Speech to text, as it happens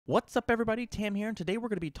What's up everybody, Tam here, and today we're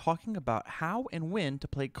going to be talking about how and when to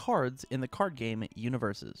play cards in the card game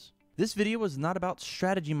UniVersus. This video is not about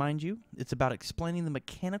strategy, mind you, it's about explaining the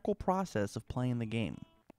mechanical process of playing the game.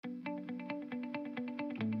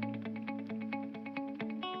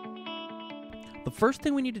 The first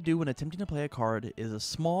thing we need to do when attempting to play a card is a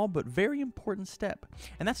small but very important step,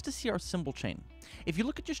 and that's to see our symbol chain. If you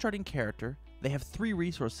look at your starting character, they have 3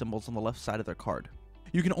 resource symbols on the left side of their card.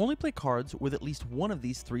 You can only play cards with at least one of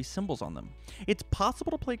these 3 symbols on them. It's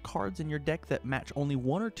possible to play cards in your deck that match only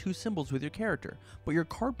 1 or 2 symbols with your character, but your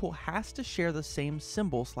card pool has to share the same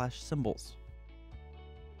symbol/symbols.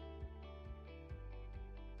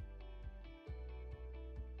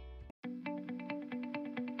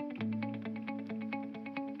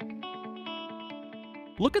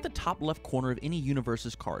 Look at the top left corner of any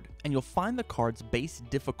UniVersus card, and you'll find the card's base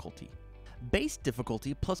difficulty. Base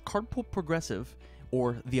difficulty plus card pool progressive,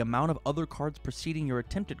 or the amount of other cards preceding your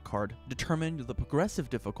attempted card, determine the progressive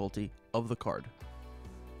difficulty of the card.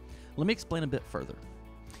 Let me explain a bit further.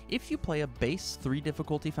 If you play a base 3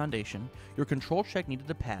 difficulty foundation, your control check needed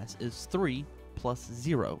to pass is 3 plus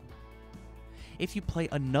 0. If you play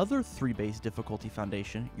another 3 base difficulty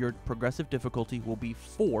foundation, your progressive difficulty will be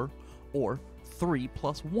 4 or 3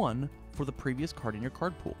 plus 1 for the previous card in your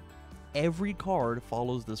card pool. Every card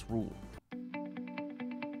follows this rule.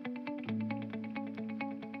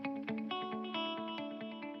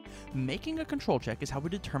 Making a control check is how we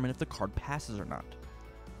determine if the card passes or not.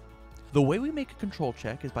 The way we make a control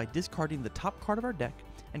check is by discarding the top card of our deck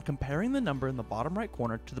and comparing the number in the bottom right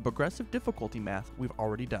corner to the progressive difficulty math we've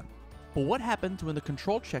already done. But what happens when the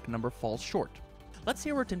control check number falls short? Let's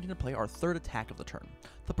say we're attempting to play our 3rd attack of the turn.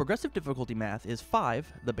 The progressive difficulty math is 5,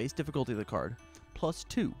 the base difficulty of the card, plus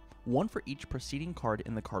 2, 1 for each preceding card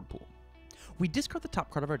in the card pool. We discard the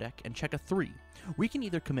top card of our deck and check a 3. We can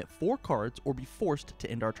either commit 4 cards or be forced to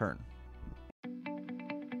end our turn.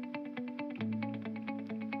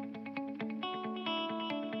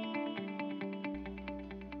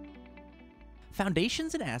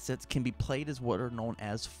 Foundations and assets can be played as what are known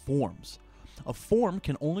as forms. A form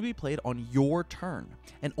can only be played on your turn,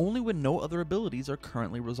 and only when no other abilities are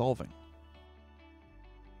currently resolving.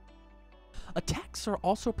 Attacks are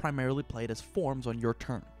also primarily played as forms on your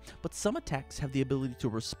turn, but some attacks have the ability to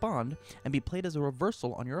respond and be played as a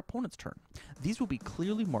reversal on your opponent's turn. These will be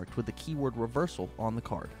clearly marked with the keyword reversal on the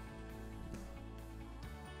card.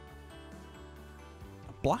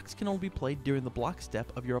 Blocks can only be played during the block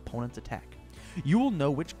step of your opponent's attack. You will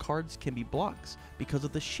know which cards can be blocks because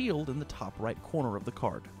of the shield in the top right corner of the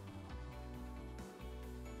card.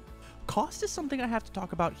 Cost is something I have to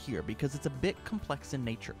talk about here because it's a bit complex in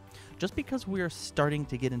nature, just because we are starting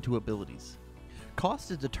to get into abilities.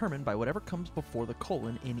 Cost is determined by whatever comes before the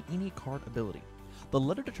colon in any card ability. The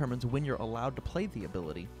letter determines when you're allowed to play the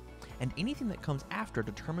ability, and anything that comes after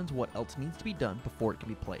determines what else needs to be done before it can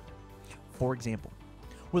be played. For example,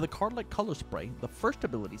 with a card like Color Spray, the first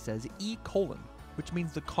ability says E:, which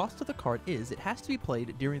means the cost of the card is it has to be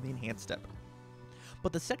played during the enhanced step.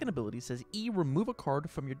 But the second ability says E: remove a card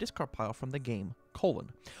from your discard pile from the game,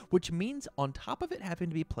 which means on top of it having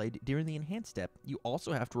to be played during the enhanced step, you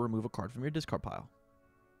also have to remove a card from your discard pile.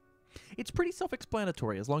 It's pretty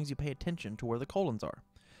self-explanatory as long as you pay attention to where the colons are.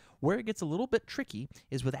 Where it gets a little bit tricky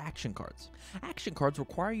is with action cards. Action cards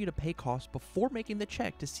require you to pay cost before making the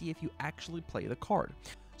check to see if you actually play the card.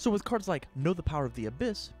 So with cards like Know the Power of the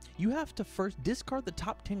Abyss, you have to first discard the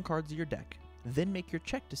top 10 cards of your deck, then make your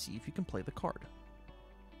check to see if you can play the card.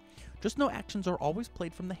 Just know actions are always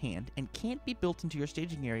played from the hand and can't be built into your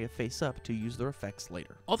staging area face up to use their effects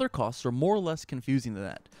later. Other costs are more or less confusing than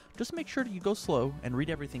that. Just make sure that you go slow and read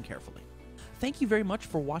everything carefully. Thank you very much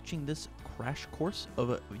for watching this crash course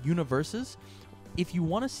of UniVersus. If you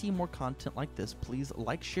want to see more content like this, please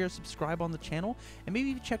like, share, subscribe on the channel, and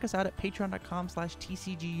maybe check us out at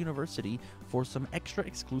patreon.com/TCGUniversity for some extra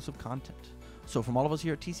exclusive content. So from all of us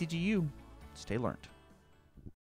here at TCGU, stay learned.